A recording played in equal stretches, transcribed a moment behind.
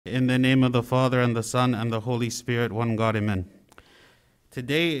In the name of the Father, and the Son, and the Holy Spirit, one God, amen.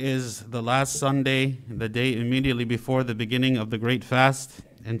 Today is the last Sunday, the day immediately before the beginning of the Great Fast.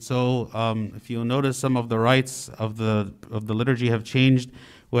 And so if you'll notice, some of the rites of the liturgy have changed,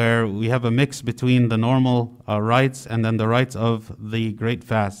 where we have a mix between the normal rites and then the rites of the Great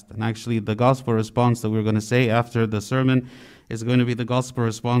Fast. And actually, the gospel response that we're going to say after the sermon is going to be the gospel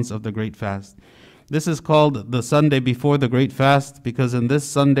response of the Great Fast. This is called the Sunday before the Great Fast because in this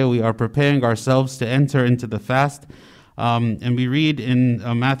Sunday we are preparing ourselves to enter into the fast. And we read in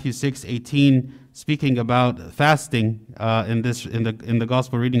Matthew 6:18, speaking about fasting in the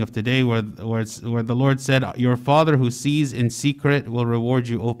gospel reading of today, where the Lord said, "Your Father who sees in secret will reward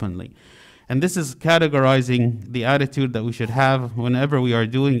you openly." And this is categorizing the attitude that we should have whenever we are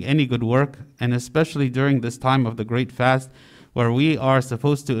doing any good work, and especially during this time of the Great Fast, where we are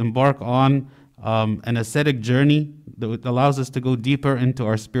supposed to embark on an ascetic journey that allows us to go deeper into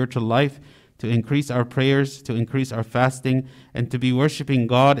our spiritual life, to increase our prayers, to increase our fasting, and to be worshiping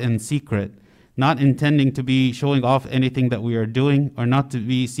God in secret, not intending to be showing off anything that we are doing, or not to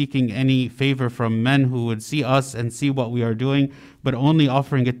be seeking any favor from men who would see us and see what we are doing, but only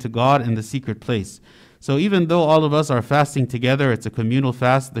offering it to God in the secret place. So even though all of us are fasting together, it's a communal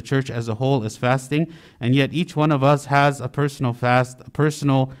fast, the church as a whole is fasting, and yet each one of us has a personal fast, a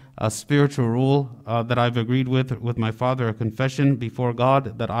personal spiritual rule that I've agreed with my father, a confession before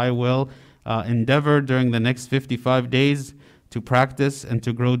God that I will endeavor during the next 55 days to practice and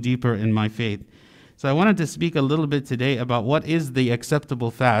to grow deeper in my faith. So I wanted to speak a little bit today about what is the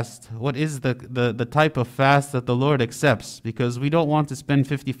acceptable fast, what is the type of fast that the Lord accepts, because we don't want to spend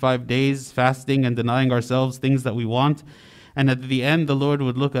 55 days fasting and denying ourselves things that we want, and at the end the Lord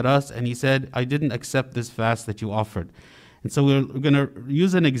would look at us and he said, "I didn't accept this fast that you offered." And so we're going to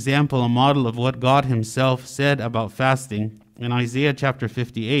use an example, a model of what God himself said about fasting in Isaiah chapter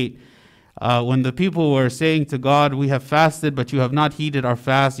 58. When the people were saying to God, "We have fasted, but you have not heeded our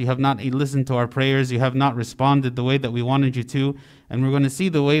fast. You have not listened to our prayers. You have not responded the way that we wanted you to." And we're going to see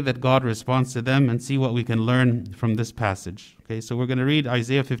the way that God responds to them and see what we can learn from this passage. Okay, so we're going to read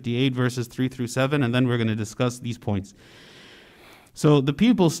Isaiah 58 verses 3 through 7, and then we're going to discuss these points. So the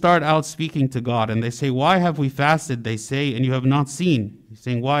people start out speaking to God, and they say, "Why have we fasted," they say, "and you have not seen?" He's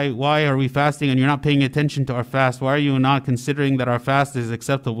saying, why are we fasting and you're not paying attention to our fast? Why are you not considering that our fast is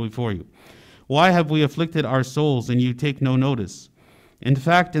acceptable before you? "Why have we afflicted our souls and you take no notice? In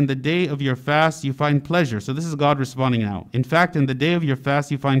fact, in the day of your fast you find pleasure." So this is God responding now. "In fact, in the day of your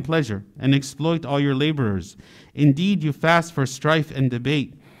fast you find pleasure and exploit all your laborers. Indeed, you fast for strife and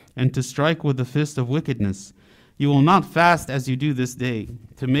debate and to strike with the fist of wickedness. You will not fast as you do this day,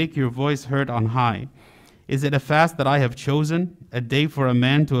 to make your voice heard on high. Is it a fast that I have chosen, a day for a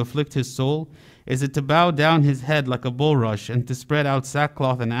man to afflict his soul? Is it to bow down his head like a bulrush and to spread out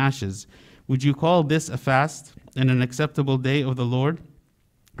sackcloth and ashes? Would you call this a fast and an acceptable day of the Lord?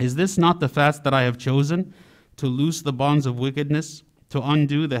 Is this not the fast that I have chosen, to loose the bonds of wickedness, to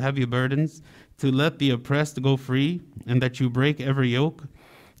undo the heavy burdens, to let the oppressed go free, and that you break every yoke?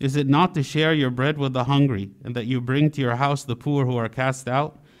 Is it not to share your bread with the hungry, and that you bring to your house the poor who are cast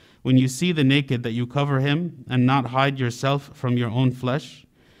out? When you see the naked, that you cover him, and not hide yourself from your own flesh?"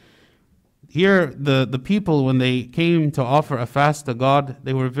 Here, the people, when they came to offer a fast to God,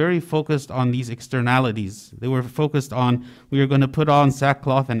 they were very focused on these externalities. They were focused on, we are going to put on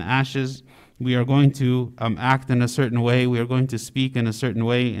sackcloth and ashes. We are going to act in a certain way. We are going to speak in a certain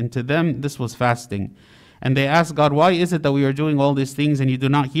way. And to them, this was fasting. And they asked God, "Why is it that we are doing all these things and you do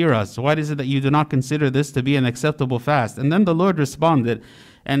not hear us? Why is it that you do not consider this to be an acceptable fast?" And then the Lord responded,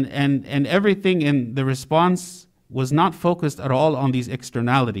 and everything in the response was not focused at all on these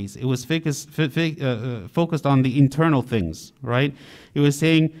externalities. It was focused on the internal things, right? It was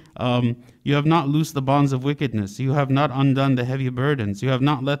saying, "You have not loosed the bonds of wickedness. You have not undone the heavy burdens. You have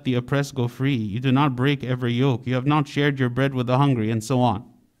not let the oppressed go free. You do not break every yoke. You have not shared your bread with the hungry," and so on.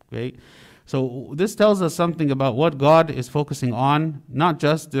 Okay? So this tells us something about what God is focusing on, not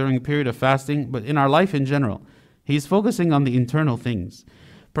just during a period of fasting, but in our life in general. He's focusing on the internal things.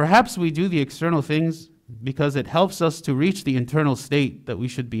 Perhaps we do the external things because it helps us to reach the internal state that we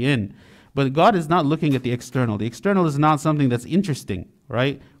should be in. But God is not looking at the external. The external is not something that's interesting,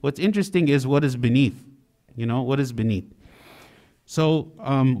 right? What's interesting is what is beneath, what is beneath. So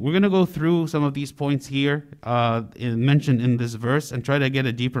we're going to go through some of these points here mentioned in this verse and try to get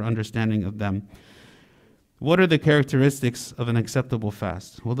a deeper understanding of them. What are the characteristics of an acceptable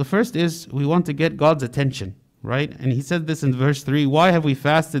fast? Well, the first is we want to get God's attention, right? And he said this in verse 3, "Why have we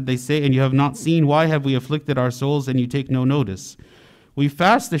fasted," they say, "and you have not seen? Why have we afflicted our souls and you take no notice?" We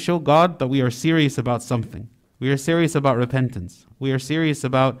fast to show God that we are serious about something, We are serious about repentance. We are serious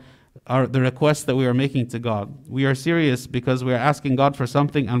about the request that we are making to God. We are serious because we are asking God for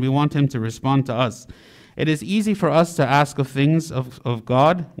something and we want Him to respond to us. It is easy for us to ask of things of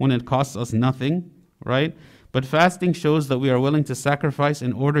God when it costs us nothing, right? But fasting shows that we are willing to sacrifice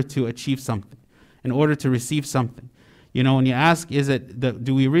in order to achieve something, in order to receive something. You know, when you ask,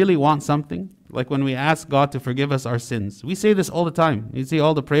 do we really want something? Like when we ask God to forgive us our sins. We say this all the time. You see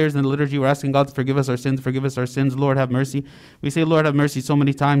all the prayers in the liturgy, we're asking God to forgive us our sins, Lord have mercy. We say Lord have mercy so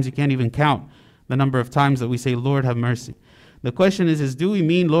many times you can't even count the number of times that we say Lord have mercy. The question is do we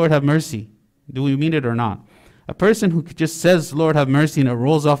mean Lord have mercy? Do we mean it or not? A person who just says Lord have mercy and it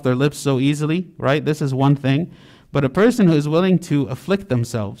rolls off their lips so easily, right? This is one thing. But a person who is willing to afflict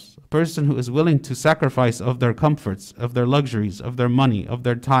themselves, a person who is willing to sacrifice of their comforts, of their luxuries, of their money, of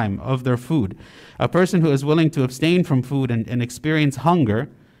their time, of their food, a person who is willing to abstain from food and experience hunger,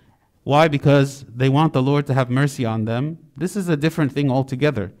 why? Because they want the Lord to have mercy on them. This is a different thing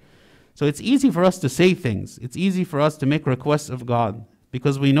altogether. So it's easy for us to say things. It's easy for us to make requests of God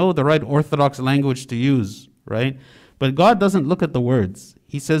because we know the right orthodox language to use, right? But God doesn't look at the words.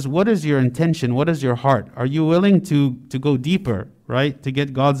 He says, what is your intention? What is your heart? Are you willing to go deeper, right? To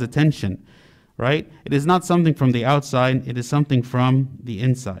get God's attention, right? It is not something from the outside. It is something from the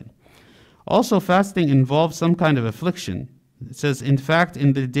inside. Also, fasting involves some kind of affliction. It says, in fact,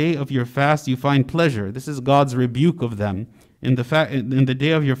 in the day of your fast, you find pleasure. This is God's rebuke of them. In the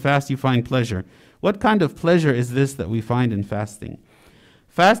day of your fast, you find pleasure. What kind of pleasure is this that we find in fasting?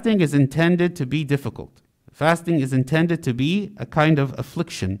 Fasting is intended to be difficult. Fasting is intended to be a kind of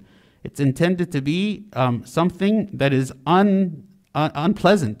affliction. It's intended to be something that is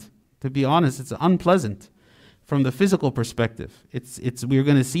unpleasant. To be honest, it's unpleasant from the physical perspective. We're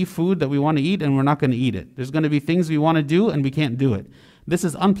going to see food that we want to eat and we're not going to eat it. There's going to be things we want to do and we can't do it. This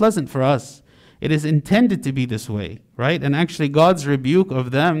is unpleasant for us. It is intended to be this way, right? And actually God's rebuke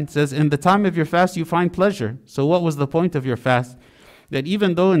of them says, in the time of your fast you find pleasure. So what was the point of your fast? That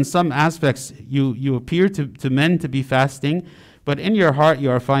even though in some aspects you appear to men to be fasting, but in your heart you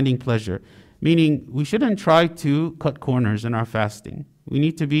are finding pleasure. Meaning we shouldn't try to cut corners in our fasting. We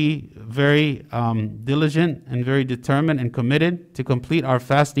need to be very diligent and very determined and committed to complete our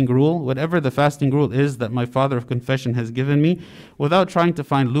fasting rule, whatever the fasting rule is that my Father of Confession has given me, without trying to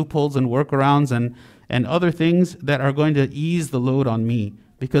find loopholes and workarounds and other things that are going to ease the load on me.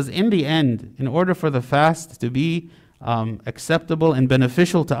 Because in the end, in order for the fast to be acceptable and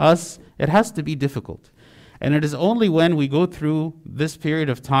beneficial to us, it has to be difficult. And it is only when we go through this period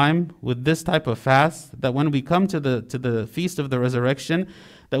of time with this type of fast that when we come to the Feast of the Resurrection,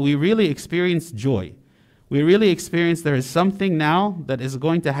 that we really experience joy. We really experience there is something now that is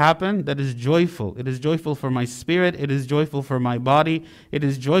going to happen that is joyful. It is joyful for my spirit. It is joyful for my body. It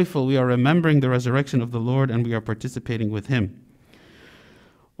is joyful. We are remembering the resurrection of the Lord and we are participating with Him.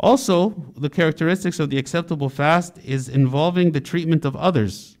 Also, the characteristics of the acceptable fast is involving the treatment of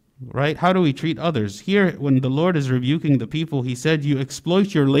others, right? How do we treat others? Here, when the Lord is rebuking the people, He said, you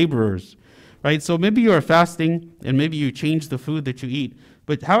exploit your laborers, right? So maybe you are fasting and maybe you change the food that you eat,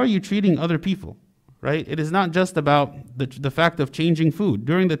 but how are you treating other people, right? It is not just about the fact of changing food.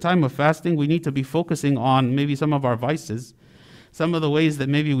 During the time of fasting, we need to be focusing on maybe some of our vices, some of the ways that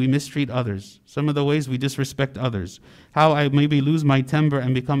maybe we mistreat others, some of the ways we disrespect others, how I maybe lose my temper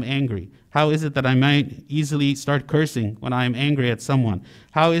and become angry. How is it that I might easily start cursing when I am angry at someone?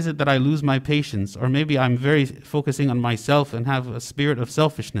 How is it that I lose my patience? Or maybe I'm very focusing on myself and have a spirit of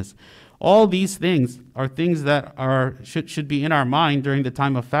selfishness. All these things are things that should be in our mind during the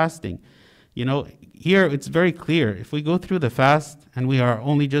time of fasting. You know, here it's very clear. If we go through the fast and we are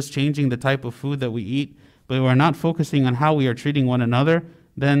only just changing the type of food that we eat, but we're not focusing on how we are treating one another,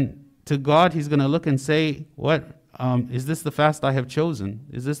 then to God, He's going to look and say, is this the fast I have chosen?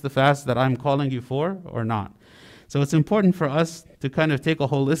 Is this the fast that I'm calling you for or not? So it's important for us to kind of take a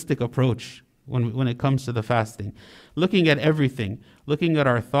holistic approach when it comes to the fasting. Looking at everything, looking at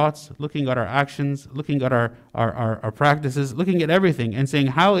our thoughts, looking at our actions, looking at our practices, looking at everything and saying,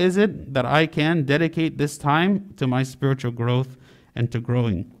 how is it that I can dedicate this time to my spiritual growth and to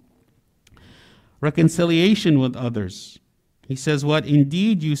growing? Reconciliation with others. He says, what?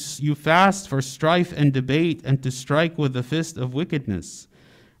 Indeed, you fast for strife and debate and to strike with the fist of wickedness,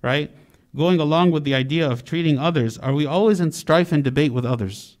 right? Going along with the idea of treating others, are we always in strife and debate with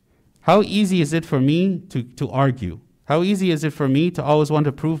others? How easy is it for me to argue? How easy is it for me to always want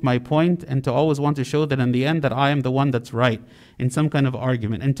to prove my point and to always want to show that in the end that I am the one that's right in some kind of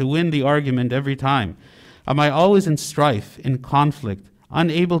argument and to win the argument every time? Am I always in strife, in conflict?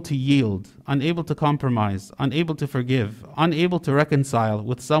 unable to yield, unable to compromise, unable to forgive, unable to reconcile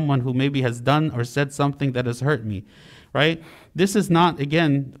with someone who maybe has done or said something that has hurt me, right? This is not,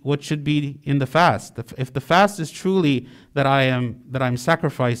 again, what should be in the fast. If the fast is truly that I'm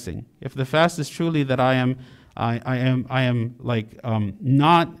sacrificing, if the fast is truly that I am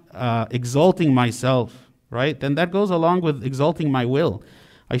not exalting myself, right? Then that goes along with exalting my will.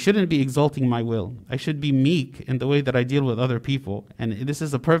 I shouldn't be exalting my will. I should be meek in the way that I deal with other people. And this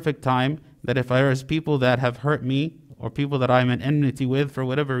is a perfect time that if there is people that have hurt me or people that I'm in enmity with for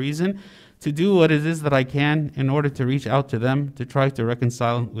whatever reason, to do what it is that I can in order to reach out to them, to try to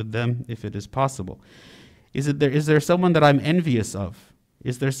reconcile with them if it is possible. Is there someone that I'm envious of?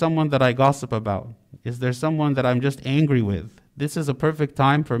 Is there someone that I gossip about? Is there someone that I'm just angry with? This is a perfect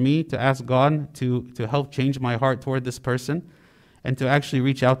time for me to ask God to help change my heart toward this person and to actually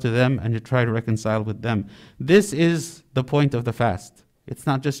reach out to them and to try to reconcile with them. This is the point of the fast. It's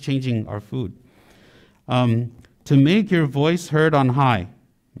not just changing our food. To make your voice heard on high,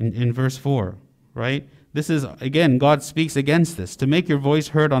 in verse 4, right? This is, again, God speaks against this. To make your voice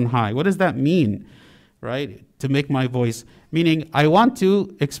heard on high. What does that mean, right? To make my voice, meaning I want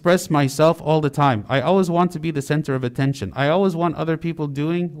to express myself all the time. I always want to be the center of attention. I always want other people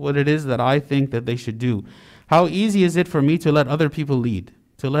doing what it is that I think that they should do. How easy is it for me to let other people lead,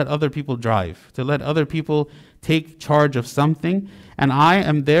 to let other people drive, to let other people take charge of something, and I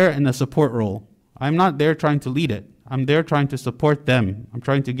am there in a support role. I'm not there trying to lead it. I'm there trying to support them. I'm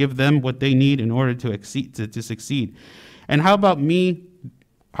trying to give them what they need in order to succeed. And how about me?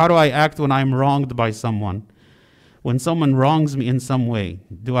 How do I act when I'm wronged by someone? When someone wrongs me in some way,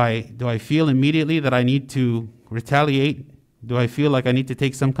 do I feel immediately that I need to retaliate? Do I feel like I need to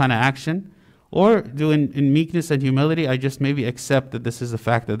take some kind of action? Or do in meekness and humility, I just maybe accept that this is a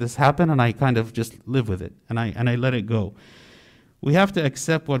fact, that this happened, and I kind of just live with it, and I let it go. We have to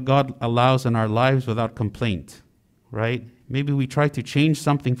accept what God allows in our lives without complaint, right? Maybe we try to change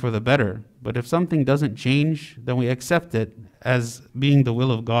something for the better, but if something doesn't change, then we accept it as being the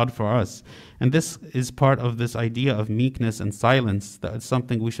will of God for us. And this is part of this idea of meekness and silence. That's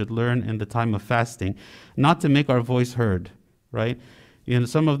something we should learn in the time of fasting, not to make our voice heard, right? You know,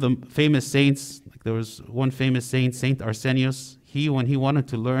 some of the famous saints, like there was one famous saint, Saint Arsenius, when he wanted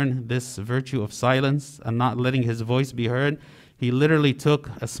to learn this virtue of silence and not letting his voice be heard, he literally took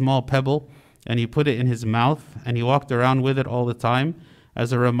a small pebble and he put it in his mouth and he walked around with it all the time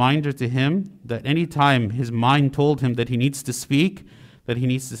as a reminder to him that any time his mind told him that he needs to speak, that he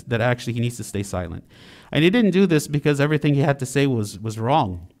needs to stay silent. And he didn't do this because everything he had to say was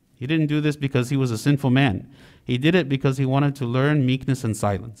wrong. He didn't do this because he was a sinful man. He did it because he wanted to learn meekness and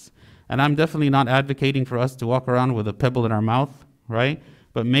silence. And I'm definitely not advocating for us to walk around with a pebble in our mouth, right?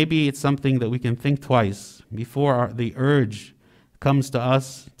 But maybe it's something that we can think twice before the urge comes to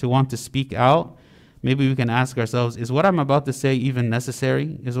us to want to speak out. Maybe we can ask ourselves, is what I'm about to say even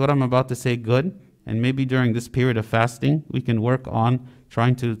necessary? Is what I'm about to say good? And maybe during this period of fasting, we can work on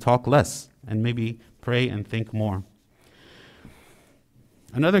trying to talk less and maybe pray and think more.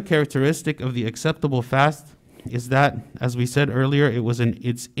 Another characteristic of the acceptable fast is that, as we said earlier,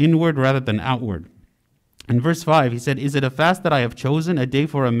 it's inward rather than outward. In verse 5, he said, "Is it a fast that I have chosen, a day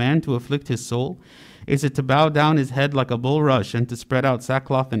for a man to afflict his soul? Is it to bow down his head like a bulrush and to spread out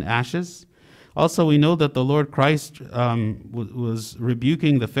sackcloth and ashes?" Also, we know that the Lord Christ was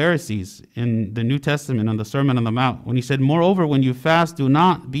rebuking the Pharisees in the New Testament on the Sermon on the Mount when he said, "Moreover, when you fast, do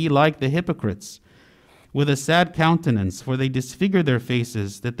not be like the hypocrites, with a sad countenance, for they disfigure their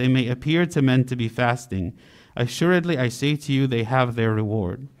faces, that they may appear to men to be fasting. Assuredly, I say to you, they have their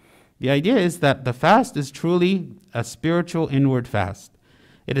reward." The idea is that the fast is truly a spiritual inward fast.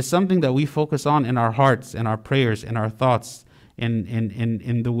 It is something that we focus on in our hearts, in our prayers, in our thoughts,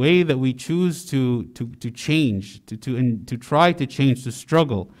 in the way that we choose to change, to try to change, to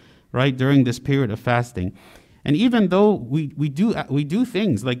struggle, right, during this period of fasting. And even though we do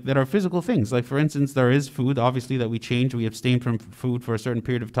things like that are physical things, like for instance, there is food, obviously, that we change. We abstain from food for a certain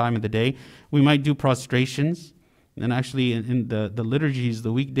period of time in the day. We might do prostrations. And actually, in the liturgies,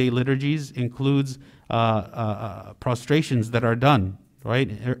 the weekday liturgies includes prostrations that are done,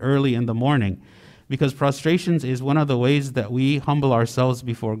 right, early in the morning. Because prostrations is one of the ways that we humble ourselves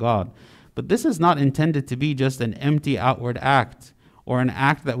before God. But this is not intended to be just an empty outward act or an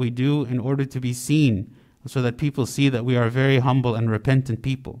act that we do in order to be seen so that people see that we are very humble and repentant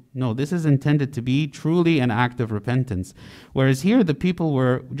people. No, this is intended to be truly an act of repentance. Whereas here the people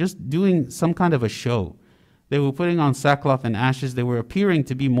were just doing some kind of a show. They were putting on sackcloth and ashes. They were appearing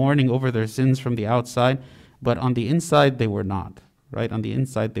to be mourning over their sins from the outside, but on the inside they were not, right? On the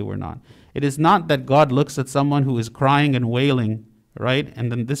inside they were not. It is not that God looks at someone who is crying and wailing right?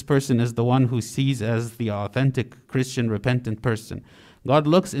 And then this person is the one who sees as the authentic Christian repentant person. God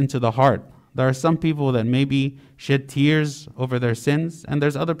looks into the heart. There are some people that maybe shed tears over their sins, and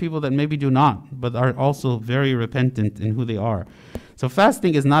there's other people that maybe do not, but are also very repentant in who they are. So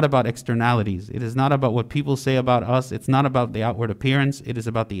fasting is not about externalities. It is not about what people say about us. It's not about the outward appearance. It is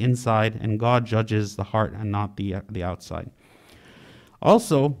about the inside, and God judges the heart and not the outside.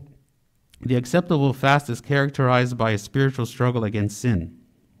 Also, the acceptable fast is characterized by a spiritual struggle against sin.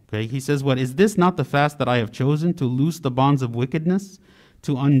 Okay, he says, "What is this not the fast that I have chosen, to loose the bonds of wickedness,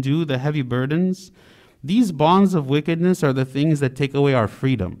 to undo the heavy burdens?" These bonds of wickedness are the things that take away our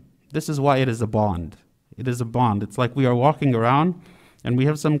freedom. This is why it is a bond. It is a bond. It's like we are walking around and we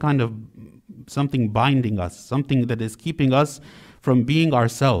have some kind of something binding us, something that is keeping us from being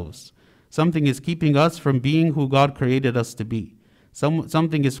ourselves. Something is keeping us from being who God created us to be.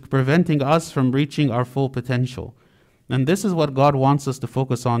 Something is preventing us from reaching our full potential. And this is what God wants us to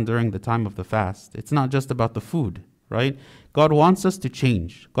focus on during the time of the fast. It's not just about the food, right? God wants us to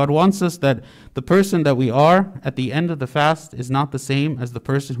change. God wants us that the person that we are at the end of the fast is not the same as the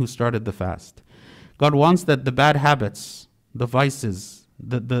person who started the fast. God wants that the bad habits, the vices,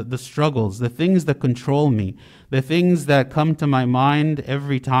 the struggles, the things that control me, the things that come to my mind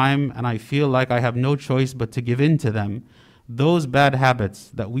every time and I feel like I have no choice but to give in to them, those bad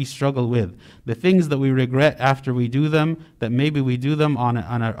habits that we struggle with, the things that we regret after we do them, that maybe we do them on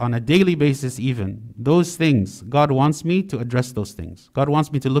a daily basis even, those things, God wants me to address those things. God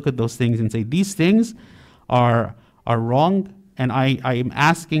wants me to look at those things and say, these things are wrong, and I am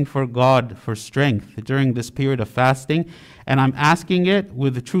asking for God for strength during this period of fasting, and I'm asking it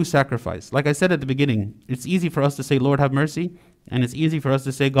with a true sacrifice. Like I said at the beginning, it's easy for us to say, Lord, have mercy, and it's easy for us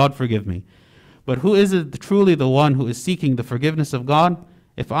to say, God, forgive me. But who is it truly the one who is seeking the forgiveness of God?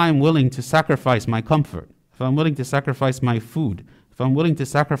 If I am willing to sacrifice my comfort, if I'm willing to sacrifice my food, if I'm willing to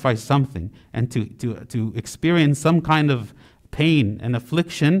sacrifice something and to experience some kind of pain and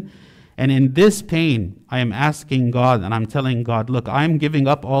affliction, and in this pain, I am asking God and I'm telling God, look, I'm giving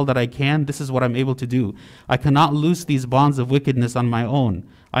up all that I can. This is what I'm able to do. I cannot loose these bonds of wickedness on my own.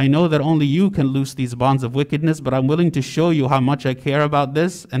 I know that only you can loose these bonds of wickedness, but I'm willing to show you how much I care about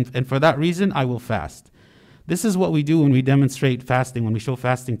this, and for that reason, I will fast. This is what we do when we demonstrate fasting, when we show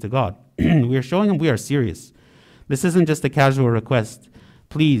fasting to God. We are showing him we are serious. This isn't just a casual request.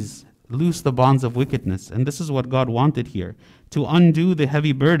 Please, loose the bonds of wickedness. And this is what God wanted here, to undo the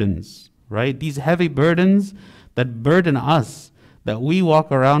heavy burdens, right? These heavy burdens that burden us, that we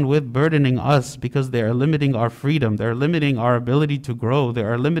walk around with burdening us because they are limiting our freedom. They're limiting our ability to grow. They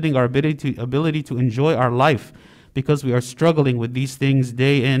are limiting our ability to enjoy our life because we are struggling with these things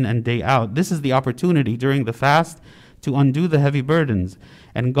day in and day out. This is the opportunity during the fast to undo the heavy burdens,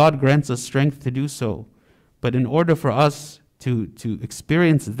 and God grants us strength to do so. But in order for us to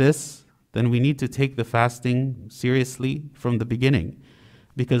experience this, then we need to take the fasting seriously from the beginning.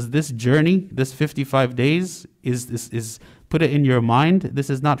 Because this journey, this 55 days, is put it in your mind, this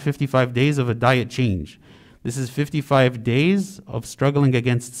is not 55 days of a diet change. This is 55 days of struggling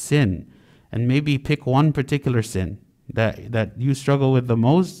against sin. And maybe pick one particular sin that you struggle with the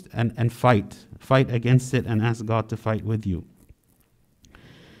most and fight against it and ask God to fight with you.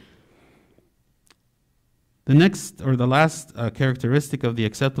 The next or the last characteristic of the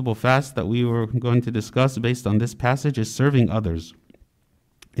acceptable fast that we were going to discuss based on this passage is serving others.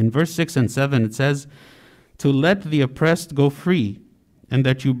 In verse 6 and 7 it says, "To let the oppressed go free, and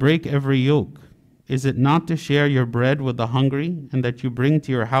that you break every yoke. Is it not to share your bread with the hungry, and that you bring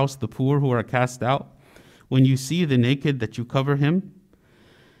to your house the poor who are cast out? When you see the naked, that you cover him?"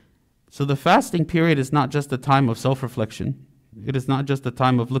 So the fasting period is not just a time of self-reflection. It is not just a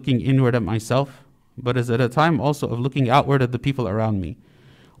time of looking inward at myself, but is at a time also of looking outward at the people around me.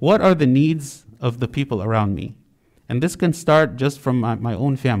 What are the needs of the people around me? And this can start just from my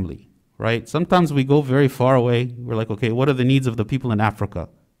own family, right? Sometimes we go very far away. We're like, okay, what are the needs of the people in Africa?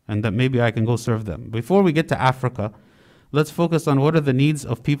 And that maybe I can go serve them. Before we get to Africa, let's focus on what are the needs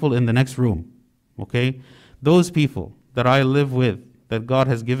of people in the next room, okay? Those people that I live with, that God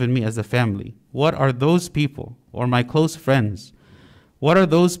has given me as a family. What are those people, or my close friends? What are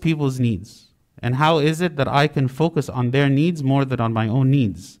those people's needs? And how is it that I can focus on their needs more than on my own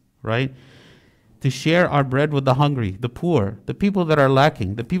needs, right? To share our bread with the hungry, the poor, the people that are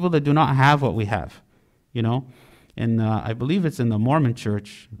lacking, the people that do not have what we have, you know? And I believe it's in the Mormon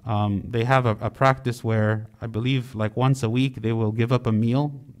church, they have a practice where I believe like once a week they will give up a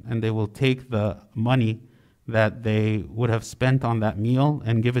meal and they will take the money that they would have spent on that meal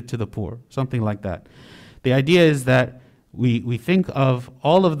and give it to the poor, something like that. The idea is that we think of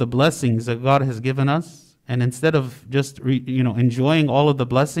all of the blessings that God has given us, And instead of just enjoying all of the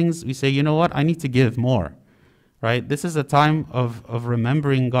blessings, we say, you know what, I need to give more, right? This is a time of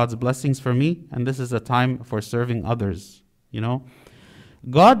remembering God's blessings for me, and this is a time for serving others,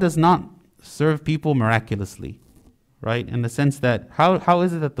 God does not serve people miraculously, right? In the sense that, how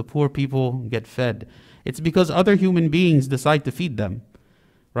is it that the poor people get fed? It's because other human beings decide to feed them,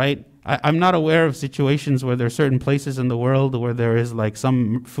 right? I'm not aware of situations where there are certain places in the world where there is like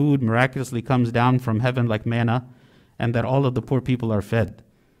some food miraculously comes down from heaven like manna, and that all of the poor people are fed,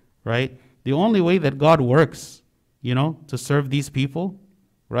 right? The only way that God works, to serve these people,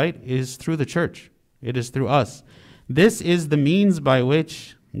 right, is through the church. It is through us. This is the means by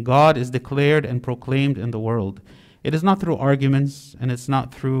which God is declared and proclaimed in the world. It is not through arguments, and it's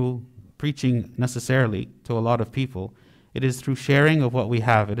not through preaching necessarily to a lot of people. It is through sharing of what we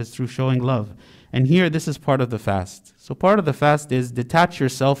have. It is through showing love. And here, this is part of the fast. So part of the fast is detach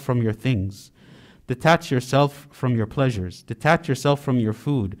yourself from your things. Detach yourself from your pleasures. Detach yourself from your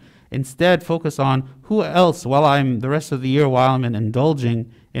food. Instead, focus on who else, the rest of the year, while I'm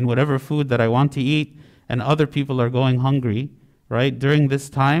indulging in whatever food that I want to eat, and other people are going hungry, right? During this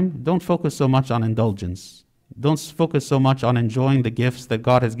time, don't focus so much on indulgence. Don't focus so much on enjoying the gifts that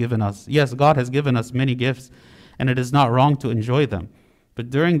God has given us. Yes, God has given us many gifts, and it is not wrong to enjoy them. But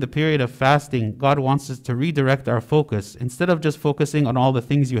during the period of fasting, God wants us to redirect our focus. Instead of just focusing on all the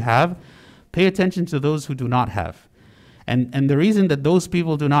things you have, pay attention to those who do not have. And the reason that those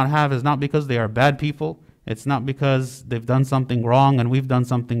people do not have is not because they are bad people. It's not because they've done something wrong and we've done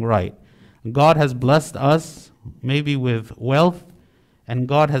something right. God has blessed us maybe with wealth, and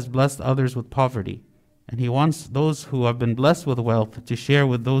God has blessed others with poverty. And he wants those who have been blessed with wealth to share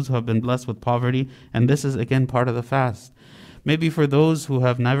with those who have been blessed with poverty. And this is, again, part of the fast. Maybe for those who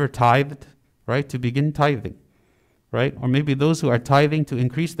have never tithed, right, to begin tithing, right? Or maybe those who are tithing to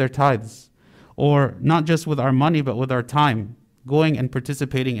increase their tithes. Or not just with our money, but with our time, going and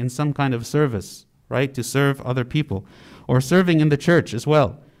participating in some kind of service, right, to serve other people. Or serving in the church as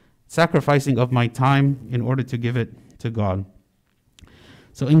well. Sacrificing of my time in order to give it to God.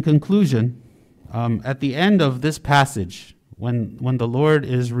 So in conclusion, at the end of this passage, when the Lord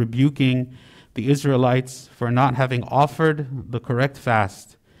is rebuking the Israelites for not having offered the correct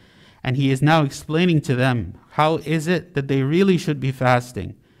fast, and he is now explaining to them how is it that they really should be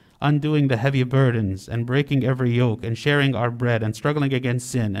fasting, undoing the heavy burdens and breaking every yoke and sharing our bread and struggling against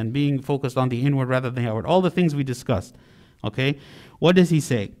sin and being focused on the inward rather than the outward, all the things we discussed, okay? What does he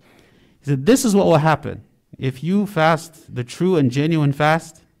say? He said, this is what will happen. If you fast the true and genuine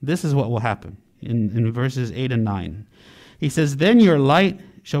fast, this is what will happen in verses 8 and 9. He says, then your light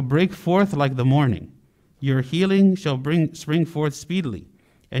shall break forth like the morning. Your healing shall spring forth speedily,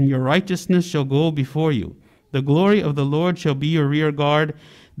 and your righteousness shall go before you. The glory of the Lord shall be your rear guard.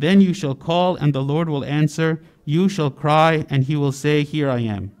 Then you shall call, and the Lord will answer. You shall cry, and he will say, here I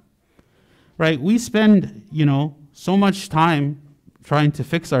am. Right? We spend, so much time trying to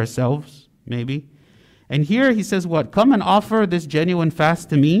fix ourselves, maybe. And here he says what? Come and offer this genuine fast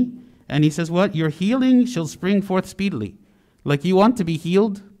to me. And he says what? Your healing shall spring forth speedily. Like you want to be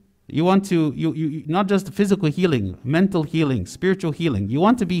healed. You want to, you not just physical healing, mental healing, spiritual healing. You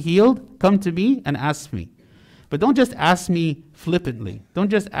want to be healed? Come to me and ask me. But don't just ask me flippantly. Don't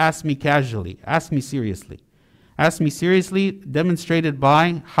just ask me casually. Ask me seriously. Ask me seriously, demonstrated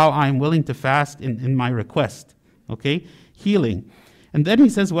by how I'm willing to fast in my request. Okay? Healing. And then he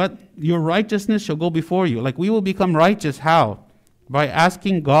says what? Your righteousness shall go before you. Like we will become righteous. How? By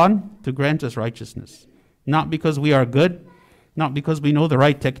asking God to grant us righteousness. Not because we are good, not because we know the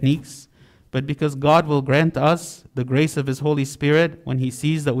right techniques, but because God will grant us the grace of his Holy Spirit when he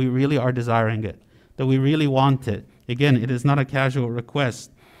sees that we really are desiring it, that we really want it. Again, it is not a casual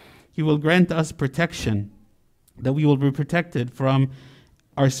request. He will grant us protection, that we will be protected from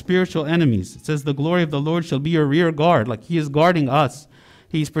our spiritual enemies. It says the glory of the Lord shall be your rear guard. Like he is guarding us.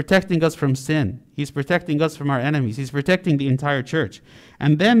 He's protecting us from sin. He's protecting us from our enemies. He's protecting the entire church.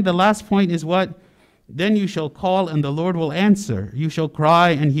 And then the last point is what? Then you shall call and the Lord will answer. You shall cry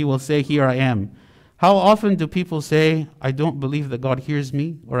and he will say, here I am. How often do people say, I don't believe that God hears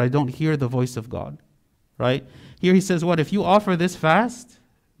me, or I don't hear the voice of God, right? Here he says what? If you offer this fast,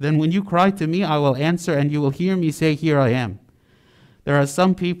 then when you cry to me, I will answer and you will hear me say, here I am. There are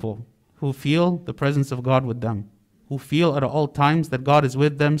some people who feel the presence of God with them, who feel at all times that God is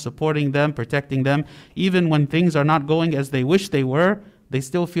with them, supporting them, protecting them. Even when things are not going as they wish they were, they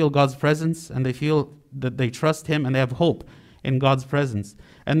still feel God's presence and they feel that they trust him and they have hope in God's presence.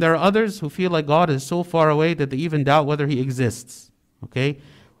 And there are others who feel like God is so far away that they even doubt whether he exists. Okay?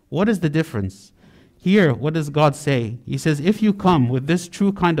 What is the difference? Here, what does God say? He says, if you come with this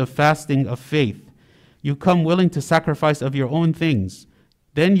true kind of fasting of faith, you come willing to sacrifice of your own things,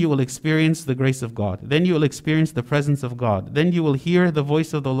 then you will experience the grace of God. Then you will experience the presence of God. Then you will hear the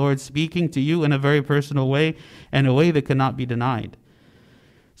voice of the Lord speaking to you in a very personal way, and a way that cannot be denied.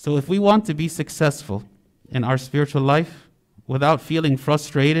 So if we want to be successful in our spiritual life without feeling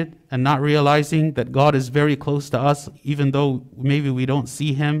frustrated and not realizing that God is very close to us, even though maybe we don't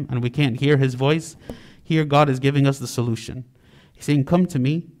see him and we can't hear his voice, here God is giving us the solution. He's saying, come to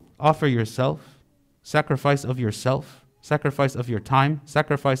me, offer yourself, sacrifice of yourself, sacrifice of your time,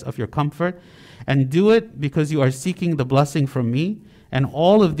 sacrifice of your comfort, and do it because you are seeking the blessing from me, and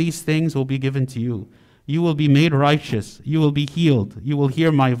all of these things will be given to you. You will be made righteous. You will be healed. You will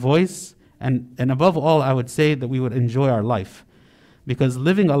hear my voice. And above all, I would say that we would enjoy our life. Because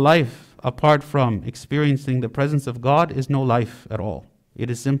living a life apart from experiencing the presence of God is no life at all. It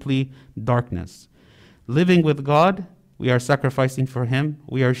is simply darkness. Living with God, we are sacrificing for him.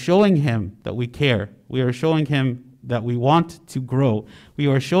 We are showing him that we care. We are showing him that we want to grow. We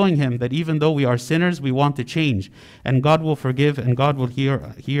are showing him that even though we are sinners, we want to change. And God will forgive, and God will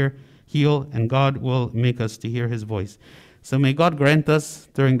heal, and God will make us to hear his voice. So may God grant us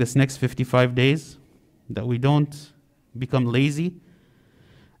during this next 55 days that we don't become lazy,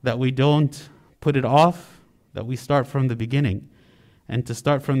 that we don't put it off, that we start from the beginning. And to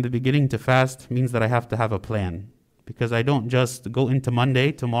start from the beginning to fast means that I have to have a plan, because I don't just go into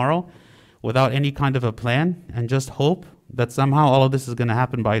Monday, tomorrow, without any kind of a plan and just hope that somehow all of this is going to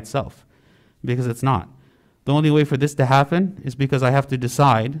happen by itself, because it's not. The only way for this to happen is because I have to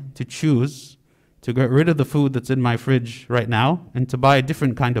decide to choose to get rid of the food that's in my fridge right now and to buy a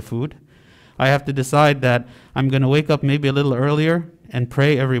different kind of food. I have to decide that I'm going to wake up maybe a little earlier and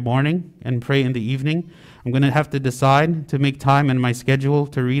pray every morning and pray in the evening. I'm going to have to decide to make time in my schedule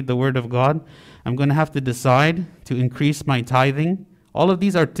to read the Word of God. I'm going to have to decide to increase my tithing. All of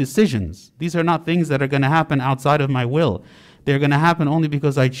these are decisions. These are not things that are going to happen outside of my will. They're going to happen only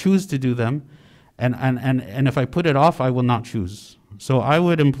because I choose to do them. And if I put it off, I will not choose. So I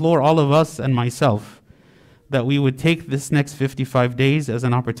would implore all of us and myself that we would take this next 55 days as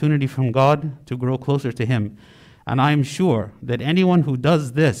an opportunity from God to grow closer to him. And I am sure that anyone who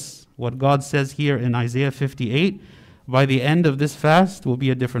does this, what God says here in Isaiah 58, by the end of this fast will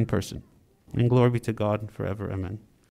be a different person. And glory be to God forever. Amen.